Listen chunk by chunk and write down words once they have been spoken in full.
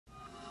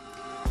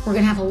we're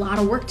going to have a lot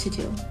of work to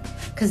do,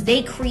 because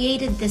they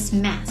created this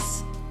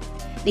mess.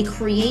 They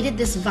created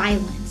this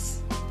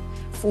violence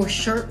for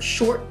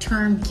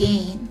short-term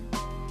gain,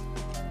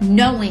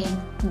 knowing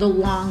the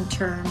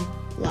long-term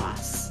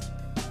loss.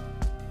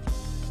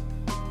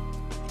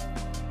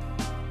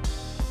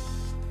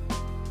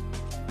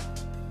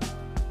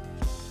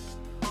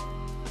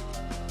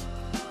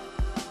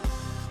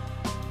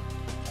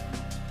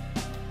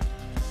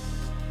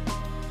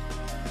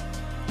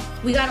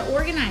 We got to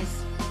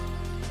organize.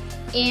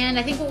 And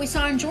I think what we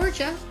saw in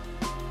Georgia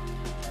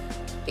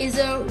is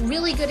a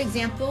really good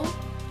example,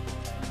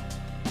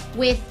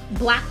 with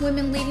Black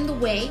women leading the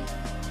way,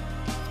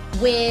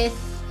 with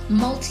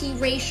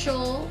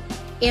multiracial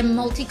and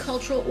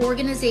multicultural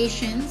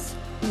organizations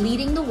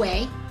leading the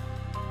way.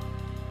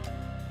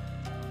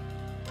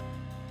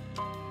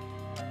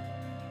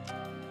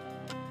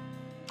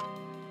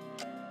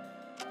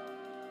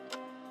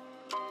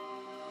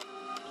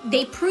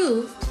 They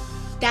proved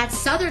that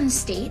southern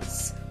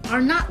states are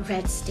not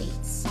red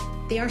states.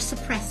 They are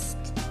suppressed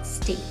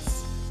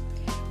states,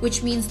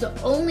 which means the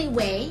only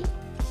way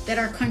that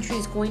our country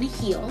is going to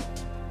heal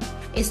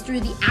is through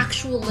the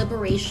actual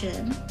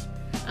liberation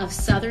of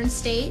southern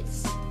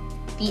states,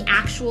 the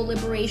actual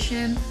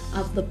liberation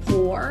of the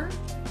poor,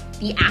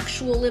 the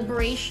actual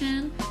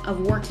liberation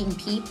of working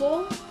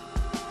people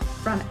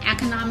from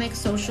economic,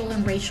 social,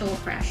 and racial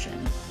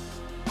oppression.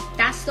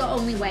 That's the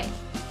only way.